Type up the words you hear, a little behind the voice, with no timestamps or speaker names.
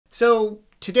So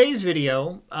today's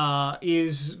video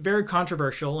is very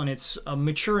controversial and it's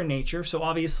mature in nature. So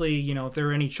obviously, you know, if there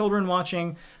are any children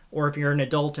watching or if you're an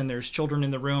adult and there's children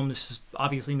in the room, this is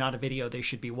obviously not a video they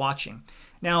should be watching.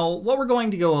 Now, what we're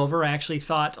going to go over, I actually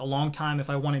thought a long time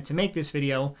if I wanted to make this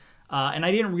video, and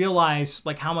I didn't realize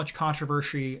like how much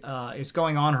controversy is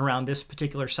going on around this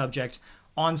particular subject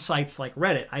on sites like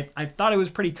Reddit. I thought it was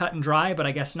pretty cut and dry, but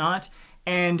I guess not.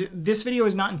 And this video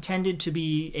is not intended to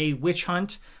be a witch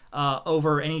hunt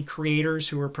over any creators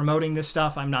who are promoting this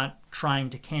stuff. I'm not trying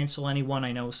to cancel anyone.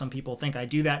 I know some people think I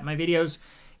do that in my videos.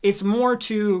 It's more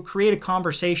to create a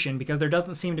conversation because there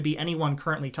doesn't seem to be anyone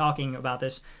currently talking about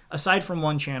this, aside from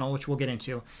one channel, which we'll get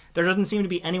into. There doesn't seem to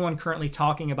be anyone currently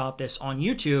talking about this on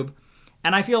YouTube,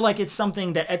 and I feel like it's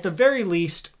something that at the very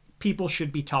least people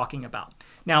should be talking about.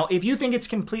 Now, if you think it's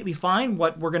completely fine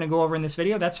what we're going to go over in this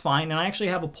video, that's fine, and I actually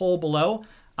have a poll below.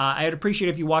 I'd appreciate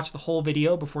if you watch the whole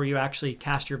video before you actually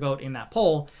cast your vote in that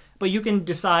poll, but you can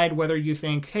decide whether you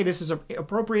think, hey, this is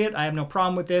appropriate, I have no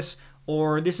problem with this,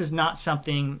 or this is not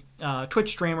something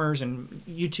Twitch streamers and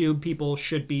YouTube people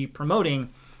should be promoting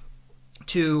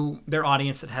to their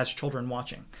audience that has children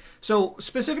watching. So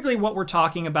specifically what we're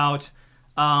talking about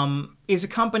is a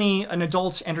company, an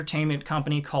adult entertainment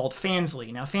company called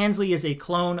Fansly. Now, Fansly is a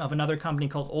clone of another company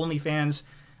called OnlyFans.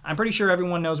 I'm pretty sure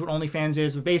everyone knows what OnlyFans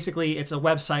is, but basically it's a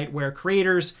website where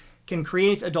creators can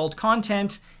create adult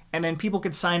content and then people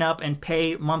could sign up and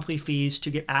pay monthly fees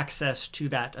to get access to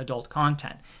that adult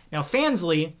content. Now,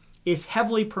 Fansly is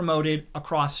heavily promoted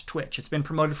across Twitch. It's been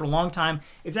promoted for a long time.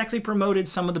 It's actually promoted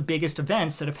some of the biggest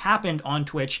events that have happened on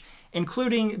Twitch,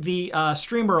 including the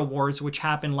Streamer Awards, which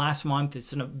happened last month.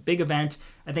 It's a big event.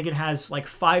 I think it has like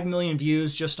 5 million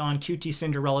views just on QT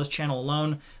Cinderella's channel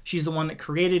alone. She's the one that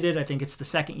created it. I think it's the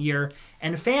second year.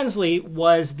 And Fansly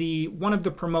was one of the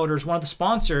promoters, one of the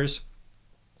sponsors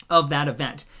of that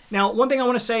event. Now, one thing I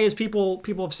want to say is people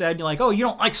have said, like, oh, you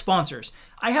don't like sponsors.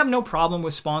 I have no problem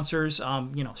with sponsors.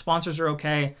 You know, sponsors are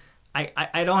okay.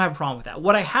 I don't have a problem with that.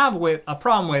 What I have a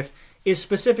problem with is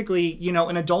specifically, you know,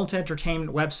 an adult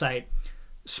entertainment website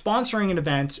sponsoring an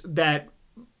event that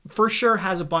for sure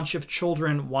has a bunch of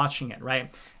children watching it,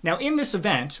 right? Now, in this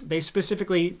event, they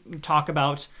specifically talk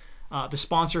about the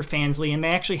sponsor Fansly, and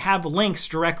they actually have links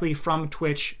directly from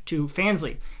Twitch to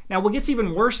Fansly. Now, what gets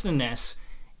even worse than this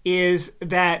is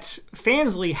that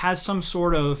Fansly has some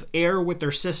sort of error with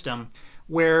their system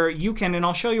where you can, and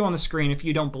I'll show you on the screen if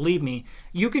you don't believe me,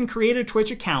 you can create a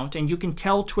Twitch account and you can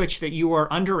tell Twitch that you are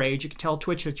underage, you can tell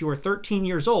Twitch that you are 13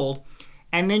 years old,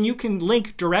 and then you can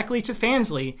link directly to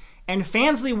Fansly, and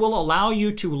Fansly will allow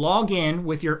you to log in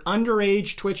with your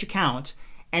underage Twitch account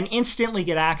and instantly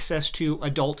get access to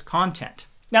adult content.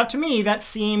 Now, to me, that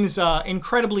seems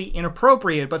incredibly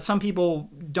inappropriate, but some people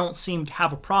don't seem to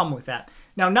have a problem with that.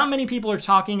 Now, not many people are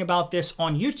talking about this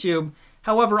on YouTube.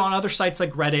 However, on other sites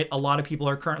like Reddit, a lot of people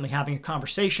are currently having a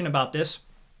conversation about this.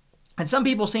 And some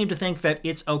people seem to think that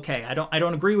it's okay. I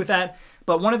don't agree with that.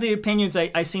 But one of the opinions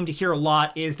I seem to hear a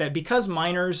lot is that because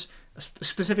minors,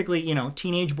 specifically, you know,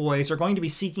 teenage boys, are going to be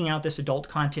seeking out this adult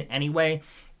content anyway,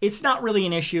 it's not really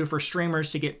an issue for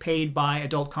streamers to get paid by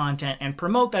adult content and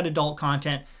promote that adult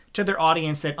content to their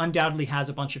audience that undoubtedly has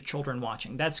a bunch of children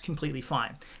watching. That's completely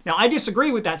fine. Now, I disagree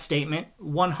with that statement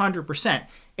 100%.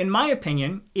 In my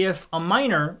opinion, if a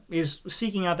minor is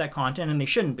seeking out that content, and they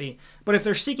shouldn't be, but if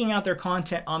they're seeking out their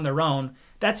content on their own,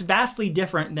 that's vastly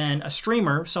different than a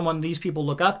streamer, someone these people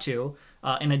look up to,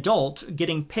 an adult,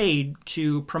 getting paid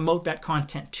to promote that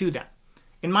content to them.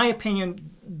 In my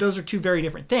opinion, those are two very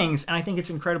different things, and I think it's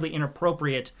incredibly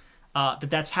inappropriate that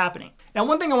that's happening. Now,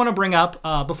 one thing I want to bring up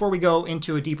before we go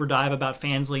into a deeper dive about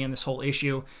Fansly and this whole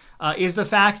issue is the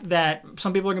fact that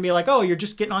some people are going to be like, oh, you're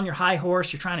just getting on your high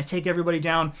horse, you're trying to take everybody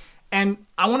down. And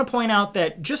I want to point out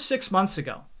that just 6 months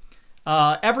ago,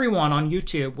 everyone on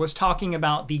YouTube was talking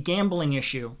about the gambling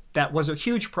issue that was a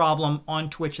huge problem on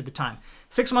Twitch at the time.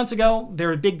 6 months ago, there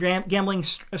were big gambling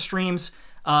streams,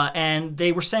 and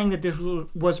they were saying that this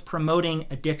was promoting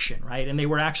addiction, right? And they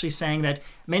were actually saying that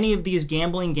many of these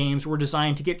gambling games were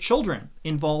designed to get children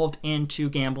involved into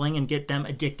gambling and get them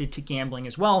addicted to gambling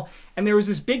as well. And there was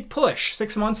this big push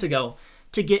 6 months ago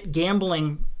to get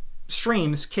gambling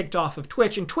streams kicked off of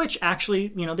Twitch. And Twitch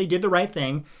actually, you know, they did the right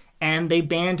thing and they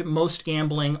banned most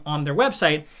gambling on their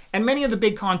website. And many of the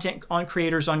big content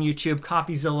creators on YouTube,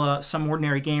 Copyzilla, Some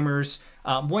Ordinary Gamers,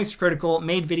 Moist Critical,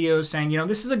 made videos saying, you know,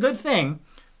 this is a good thing.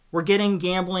 We're getting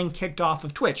gambling kicked off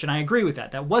of Twitch, and I agree with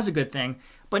that. That was a good thing.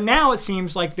 But now it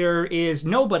seems like there is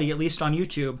nobody, at least on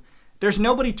YouTube, there's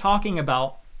nobody talking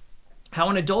about how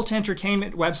an adult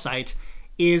entertainment website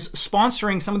is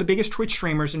sponsoring some of the biggest Twitch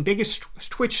streamers and biggest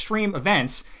Twitch stream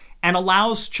events and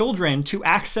allows children to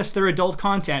access their adult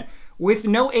content with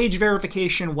no age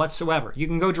verification whatsoever. You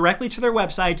can go directly to their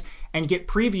website and get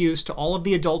previews to all of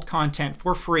the adult content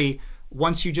for free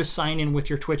once you just sign in with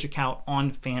your Twitch account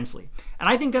on Fansly. And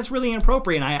I think that's really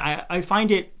inappropriate. And I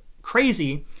find it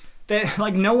crazy that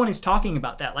like no one is talking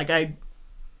about that. Like I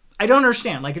don't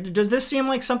understand. Like, does this seem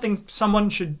like something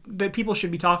that people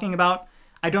should be talking about?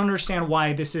 I don't understand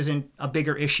why this isn't a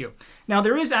bigger issue. Now,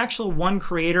 there is actually one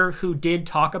creator who did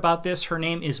talk about this. Her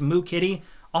name is Moo Kitty.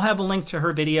 I'll have a link to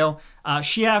her video.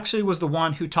 She actually was the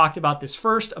one who talked about this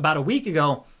first about a week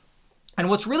ago. And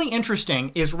what's really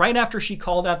interesting is right after she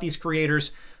called out these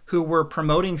creators who were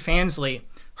promoting Fansly,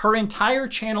 her entire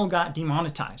channel got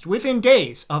demonetized within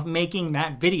days of making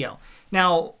that video.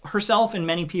 Now, herself and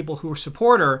many people who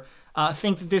support her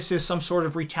think that this is some sort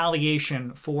of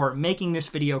retaliation for making this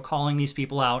video, calling these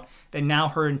people out, that now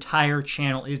her entire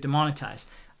channel is demonetized.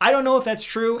 I don't know if that's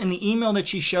true. In the email that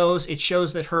she shows, it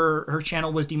shows that her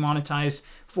channel was demonetized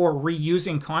for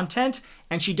reusing content,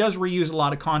 and she does reuse a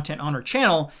lot of content on her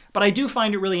channel, but I do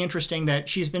find it really interesting that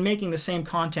she's been making the same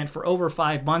content for over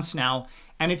 5 months now,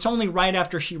 and it's only right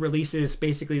after she releases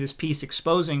basically this piece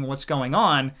exposing what's going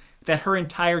on that her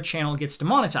entire channel gets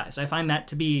demonetized. I find that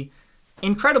to be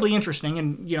incredibly interesting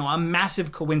and, you know, a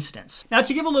massive coincidence. Now,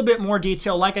 to give a little bit more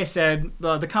detail, like I said,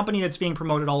 the company that's being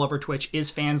promoted all over Twitch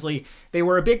is Fansly. They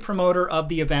were a big promoter of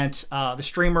the event, the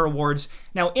Streamer Awards.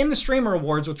 Now, in the Streamer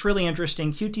Awards, what's really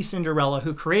interesting, QT Cinderella,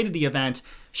 who created the event,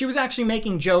 she was actually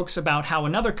making jokes about how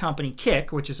another company,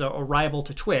 Kick, which is a rival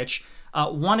to Twitch,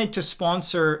 wanted to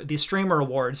sponsor the Streamer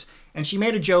Awards, and she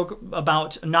made a joke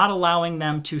about not allowing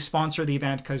them to sponsor the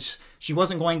event because she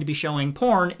wasn't going to be showing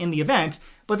porn in the event.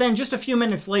 But then just a few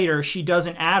minutes later, she does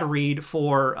an ad read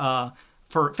for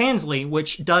Fansly,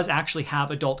 which does actually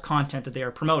have adult content that they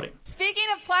are promoting. Speaking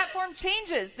of platform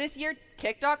changes, this year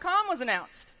Kick.com was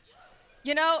announced.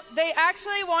 You know, they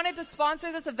actually wanted to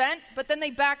sponsor this event, but then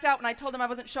they backed out when I told them I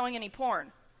wasn't showing any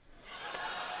porn.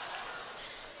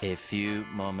 A few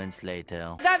moments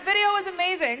later. That video was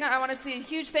amazing. I want to say a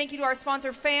huge thank you to our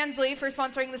sponsor Fansly for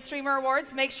sponsoring the Streamer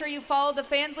Awards. Make sure you follow the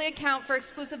Fansly account for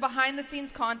exclusive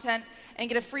behind-the-scenes content and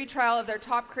get a free trial of their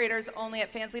top creators only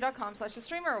at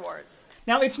fansly.com/thestreamerawards.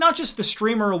 Now, it's not just the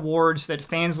Streamer Awards that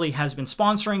Fansly has been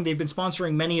sponsoring. They've been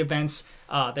sponsoring many events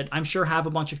that I'm sure have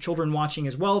a bunch of children watching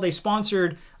as well. They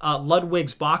sponsored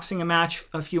Ludwig's boxing match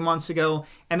a few months ago,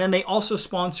 and then they also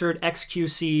sponsored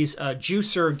XQC's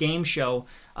Juicer game show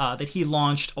that he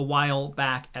launched a while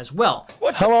back as well.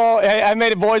 Hello, I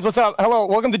made it, boys. What's up? Hello,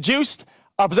 welcome to Juiced,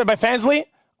 presented by Fansly.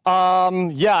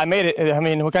 Yeah, I made it. I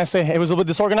mean, what can I say? It was a little bit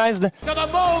disorganized. To the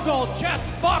Mogul Chess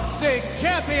Boxing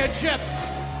Championship,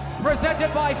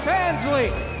 presented by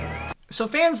Fansly. So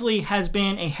Fansly has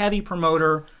been a heavy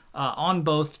promoter on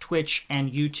both Twitch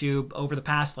and YouTube over the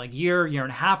past year and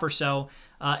a half or so.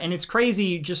 And it's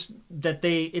crazy just that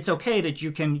it's okay that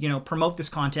you can, promote this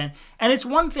content. And it's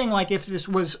one thing like if this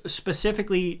was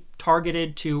specifically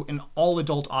targeted to an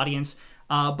all-adult audience,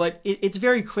 but it's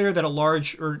very clear that a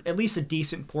large, or at least a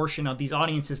decent portion of these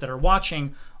audiences that are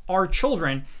watching are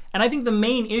children. And I think the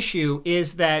main issue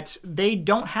is that they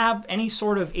don't have any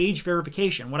sort of age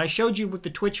verification. What I showed you with the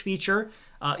Twitch feature,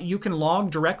 you can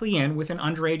log directly in with an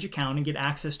underage account and get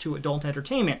access to adult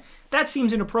entertainment. That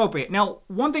seems inappropriate. Now,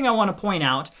 one thing I want to point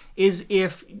out is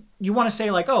if you want to say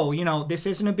this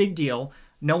isn't a big deal,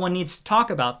 no one needs to talk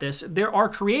about this, there are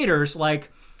creators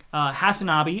like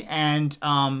Hasanabi and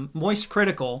Moist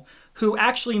Critical who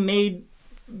actually made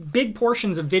big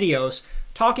portions of videos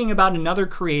talking about another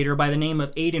creator by the name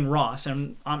of Aiden Ross.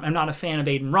 And I'm not a fan of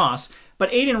Aiden Ross, but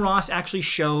Aiden Ross actually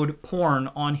showed porn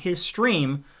on his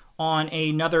stream on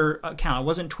another account. It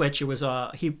wasn't Twitch, it was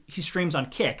he streams on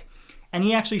Kick. And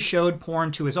he actually showed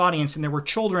porn to his audience, and there were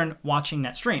children watching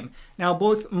that stream. Now,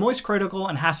 both Moist Critical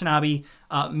and Hasanabi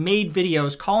made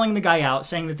videos calling the guy out,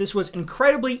 saying that this was an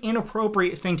incredibly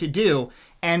inappropriate thing to do,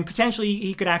 and potentially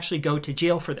he could actually go to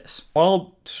jail for this.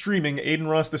 While streaming, Aiden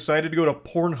Ross decided to go to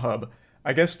Pornhub,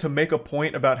 I guess to make a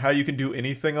point about how you can do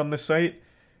anything on the site,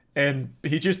 and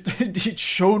he just he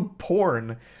showed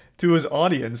porn to his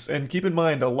audience. And keep in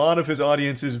mind, a lot of his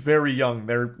audience is very young.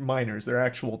 They're minors, they're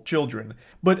actual children.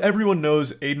 But everyone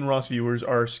knows Aiden Ross viewers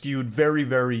are skewed very,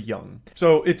 very young.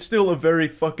 So it's still a very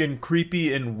fucking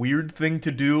creepy and weird thing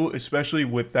to do, especially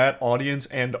with that audience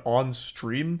and on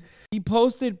stream. He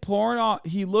posted porn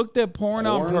he looked at porn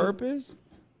on purpose?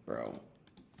 Bro.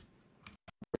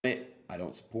 I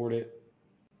don't support it.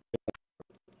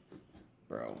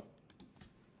 Bro.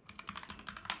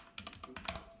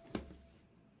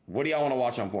 What do y'all want to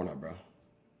watch on Pornhub, bro?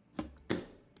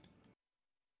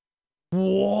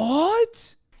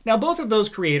 What? Now, both of those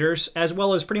creators, as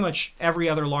well as pretty much every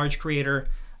other large creator,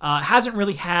 hasn't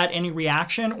really had any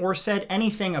reaction or said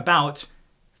anything about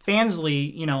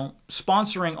Fansly,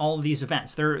 sponsoring all of these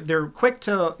events. They're quick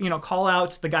to, call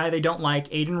out the guy they don't like,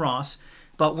 Aiden Ross,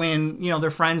 but when, their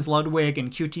friends Ludwig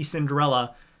and QT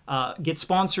Cinderella get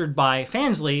sponsored by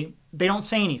Fansly, they don't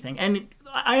say anything. And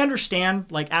I understand,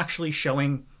 like, actually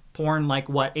showing porn like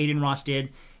what Aiden Ross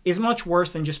did is much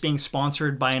worse than just being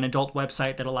sponsored by an adult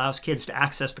website that allows kids to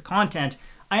access the content.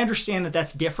 I understand that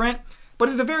that's different, but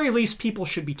at the very least, people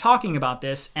should be talking about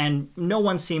this, and no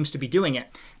one seems to be doing it.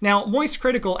 Now, Moist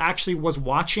Critical actually was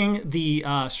watching the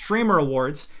Streamer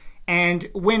Awards, and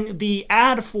when the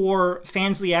ad for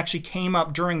Fansly actually came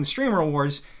up during the Streamer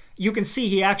Awards, you can see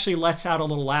he actually lets out a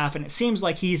little laugh, and it seems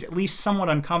like he's at least somewhat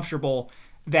uncomfortable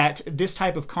that this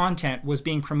type of content was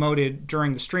being promoted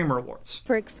during the Streamer Awards.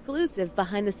 For exclusive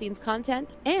behind-the-scenes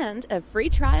content and a free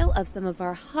trial of some of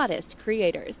our hottest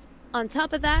creators. On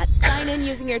top of that, sign in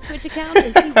using your Twitch account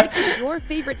and see which of your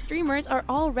favorite streamers are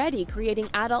already creating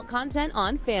adult content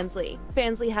on Fansly.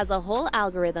 Fansly has a whole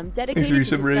algorithm dedicated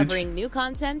to discovering new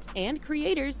content and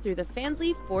creators through the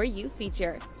Fansly For You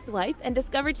feature. Swipe and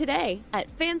discover today at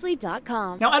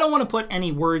fansly.com. Now, I don't want to put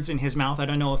any words in his mouth. I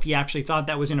don't know if he actually thought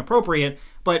that was inappropriate,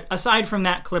 but aside from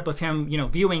that clip of him,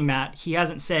 viewing that, he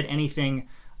hasn't said anything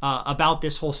about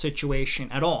this whole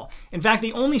situation at all. In fact,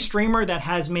 the only streamer that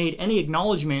has made any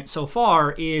acknowledgement so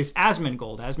far is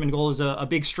Asmongold. Asmongold is a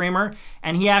big streamer,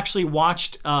 and he actually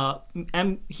watched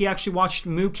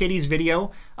Moo Kitty's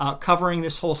video covering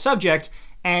this whole subject,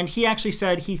 and he actually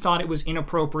said he thought it was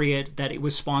inappropriate that it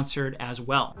was sponsored as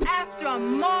well. After a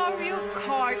Mario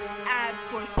Kart ad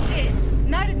for kids,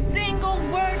 not a single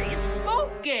word is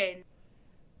spoken.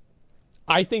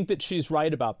 I think that she's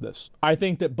right about this. I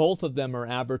think that both of them are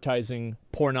advertising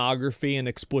pornography and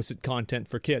explicit content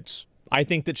for kids. I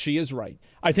think that she is right.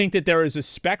 I think that there is a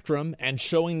spectrum, and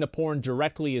showing the porn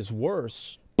directly is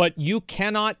worse. But you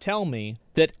cannot tell me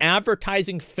that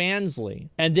advertising Fansly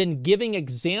and then giving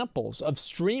examples of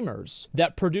streamers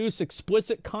that produce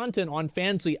explicit content on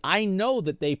Fansly, I know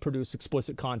that they produce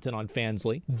explicit content on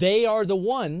Fansly. They are the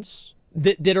ones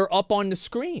that are up on the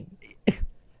screen.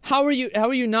 How are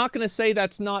you not going to say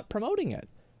that's not promoting it?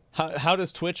 How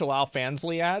does Twitch allow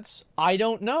Fansly ads? I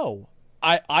don't know.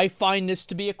 I find this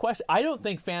to be a question. I don't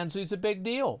think Fansly's a big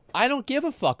deal. I don't give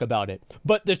a fuck about it.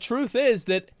 But the truth is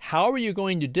that how are you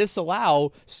going to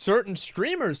disallow certain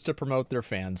streamers to promote their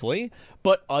Fansly,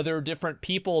 but other different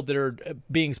people that are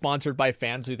being sponsored by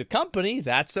Fansly, the company,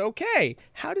 that's okay?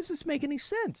 How does this make any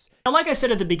sense? Now, like I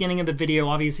said at the beginning of the video,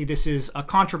 obviously this is a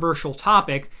controversial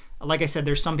topic. Like I said,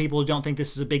 there's some people who don't think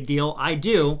this is a big deal. I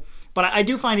do. But I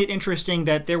do find it interesting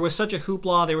that there was such a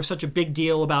hoopla, there was such a big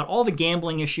deal about all the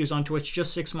gambling issues on Twitch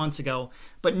just 6 months ago,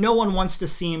 but no one wants to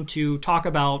seem to talk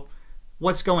about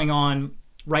what's going on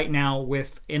right now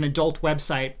with an adult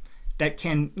website that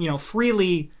can,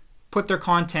 freely put their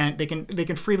content, they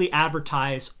can freely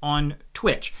advertise on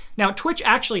Twitch. Now, Twitch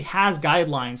actually has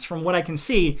guidelines, from what I can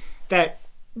see, that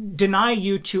deny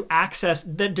you to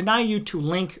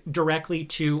link directly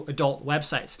to adult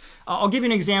websites. I'll give you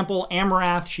an example.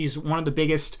 Amarath, she's one of the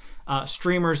biggest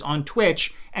streamers on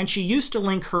Twitch, and she used to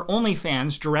link her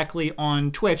OnlyFans directly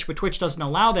on Twitch, but Twitch doesn't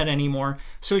allow that anymore.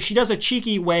 So she does a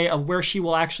cheeky way of where she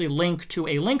will actually link to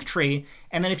a link tree,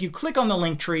 and then if you click on the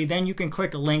link tree, then you can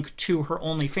click a link to her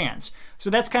OnlyFans. So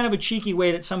that's kind of a cheeky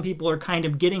way that some people are kind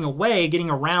of getting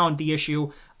around the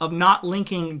issue of not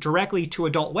linking directly to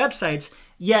adult websites,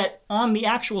 yet on the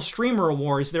actual Streamer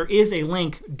Awards, there is a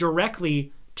link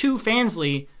directly to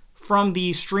Fansly from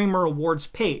the Streamer Awards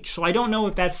page. So I don't know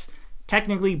if that's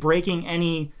technically breaking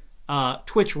any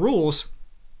Twitch rules,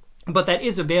 but that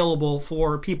is available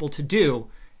for people to do,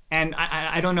 and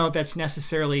I don't know if that's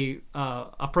necessarily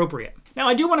appropriate. Now,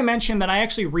 I do want to mention that I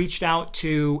actually reached out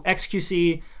to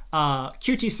XQC,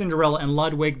 QT Cinderella, and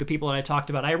Ludwig, the people that I talked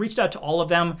about. I reached out to all of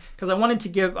them because I wanted to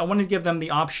give them the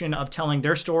option of telling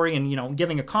their story and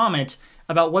giving a comment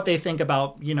about what they think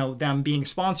about them being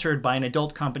sponsored by an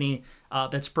adult company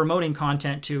that's promoting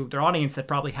content to their audience that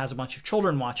probably has a bunch of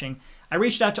children watching. I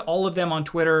reached out to all of them on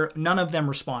Twitter. None of them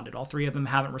responded. All three of them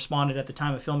haven't responded at the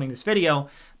time of filming this video.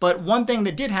 But one thing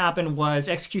that did happen was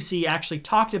XQC actually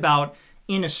talked about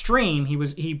in a stream,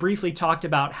 he briefly talked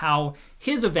about how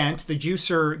his event, the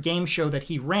Juicer game show that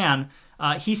he ran,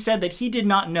 he said that he did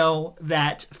not know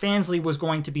that Fansly was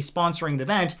going to be sponsoring the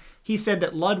event. He said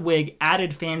that Ludwig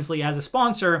added Fansly as a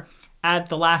sponsor at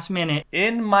the last minute.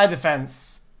 In my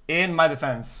defense, listen,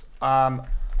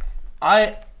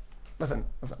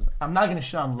 I'm not gonna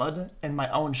shit on Lud in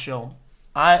my own show.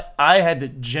 I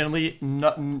had generally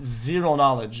zero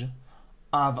knowledge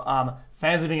of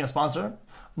Fansly being a sponsor,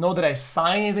 nor did I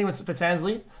sign anything with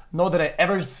Fansly, nor did I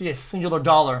ever see a singular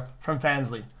dollar from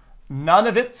Fansly. None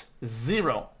of it,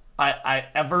 zero. I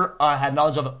ever had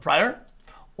knowledge of it prior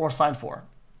or signed for.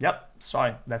 Yep,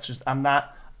 sorry. That's just, I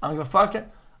don't give a fuck.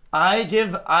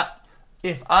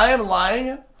 If I am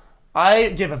lying, I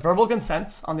give a verbal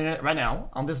consent on the internet right now,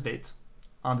 on this date,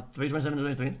 on the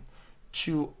 3/27/2023,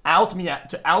 to out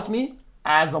me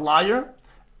as a liar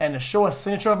and to show a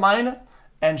signature of mine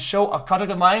and show a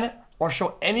contract of mine or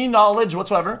show any knowledge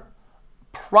whatsoever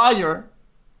prior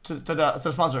to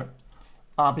the sponsor.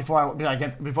 Before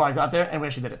I got there, and we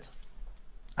actually did it.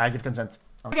 I give consent.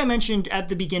 Like I mentioned at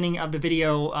the beginning of the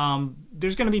video,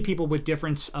 there's going to be people with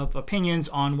difference of opinions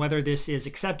on whether this is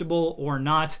acceptable or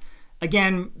not.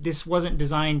 Again, this wasn't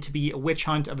designed to be a witch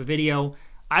hunt of a video.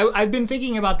 I've been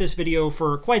thinking about this video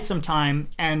for quite some time,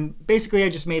 and basically I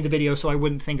just made the video so I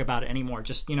wouldn't think about it anymore.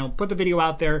 Just, put the video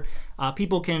out there.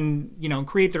 People can,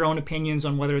 create their own opinions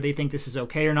on whether they think this is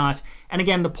okay or not. And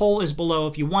again, the poll is below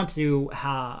if you want to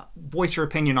voice your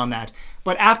opinion on that.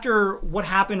 But after what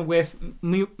happened with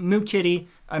Moo Kitty,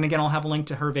 and again, I'll have a link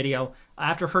to her video,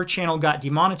 after her channel got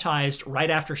demonetized right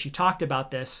after she talked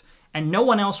about this, and no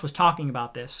one else was talking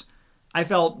about this, I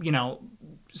felt,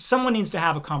 someone needs to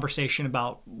have a conversation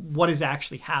about what is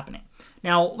actually happening.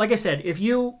 Now, like I said, if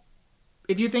you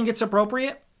think it's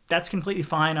appropriate, that's completely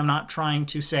fine. I'm not trying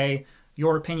to say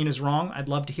your opinion is wrong. I'd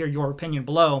love to hear your opinion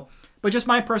below. But just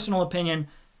my personal opinion,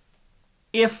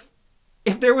 if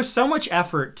there was so much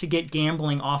effort to get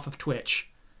gambling off of Twitch,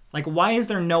 like why is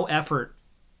there no effort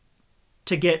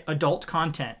to get adult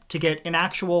content, to get an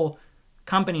actual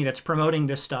company that's promoting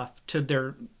this stuff to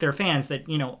their fans that,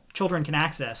 children can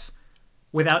access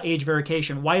without age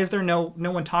verification? Why is there no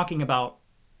one talking about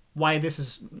why this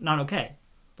is not okay?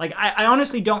 Like, I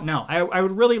honestly don't know. I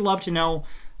would really love to know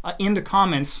in the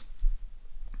comments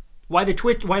why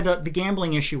the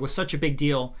gambling issue was such a big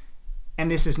deal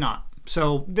and this is not.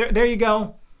 So there you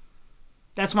go.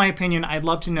 That's my opinion. I'd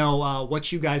love to know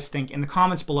what you guys think in the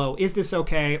comments below. Is this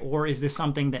okay, or is this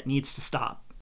something that needs to stop?